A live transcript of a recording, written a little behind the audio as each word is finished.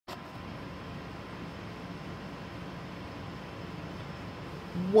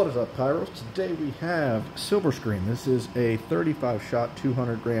What is up, Pyros? Today we have Silver Screen. This is a 35-shot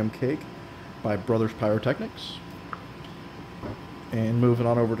 200-gram cake by Brothers Pyrotechnics. And moving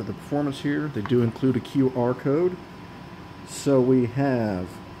on over to the performance here, they do include a QR code. So we have,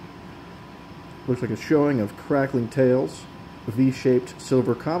 looks like a showing of crackling tails, V-shaped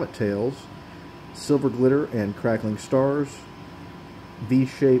silver comet tails, silver glitter and crackling stars,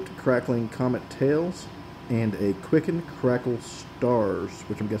 V-shaped crackling comet tails, and a quickened crackle stars,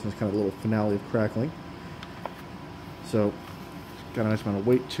 which I'm guessing is kind of a little finale of crackling. So, got a nice amount of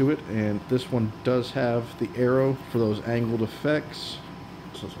weight to it, and this one does have the arrow for those angled effects.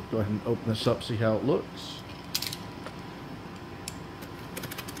 So let's go ahead and open this up, see how it looks.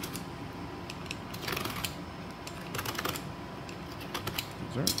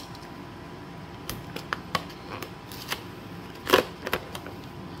 There.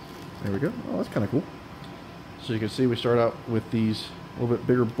 There we go. Oh, that's kind of cool. So you can see we start out with these a little bit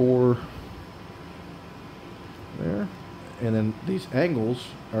bigger bore there, and then these angles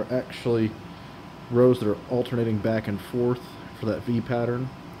are actually rows that are alternating back and forth for that V pattern.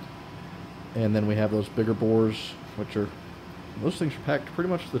 And then we have those bigger bores, which are, those things are packed pretty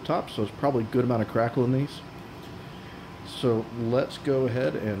much to the top, so it's probably a good amount of crackle in these. So let's go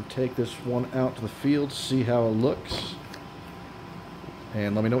ahead and take this one out to the field, see how it looks,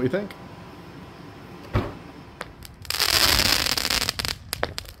 and let me know what you think.